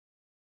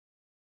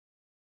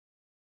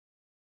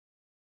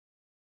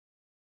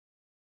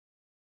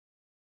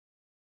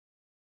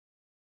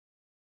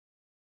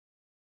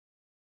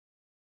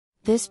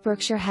This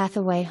Berkshire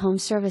Hathaway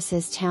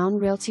HomeServices Towne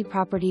Realty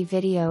property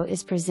video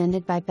is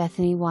presented by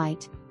Bethany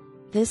White.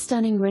 This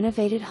stunning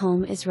renovated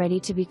home is ready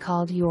to be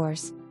called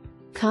yours.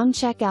 Come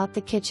check out the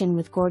kitchen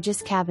with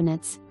gorgeous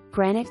cabinets,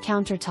 granite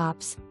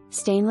countertops,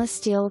 stainless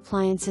steel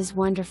appliances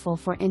wonderful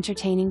for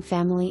entertaining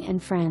family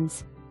and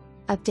friends.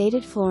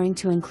 Updated flooring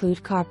to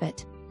include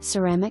carpet,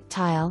 ceramic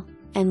tile,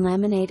 and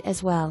laminate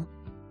as well.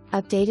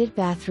 Updated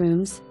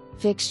bathrooms,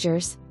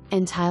 fixtures,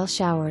 and tile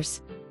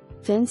showers.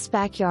 Fenced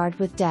backyard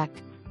with deck.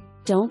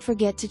 Don't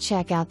forget to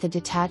check out the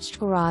detached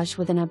garage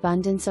with an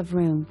abundance of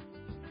room.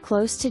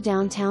 Close to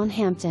Downtown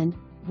Hampton,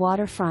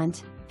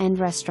 Waterfront, and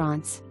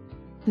restaurants.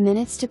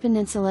 Minutes to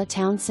Peninsula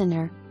Town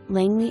Center,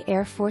 Langley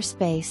Air Force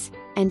Base,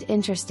 and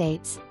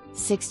interstates,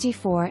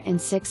 64 and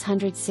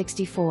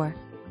 664.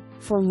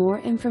 For more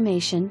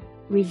information,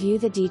 review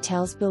the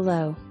details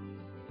below.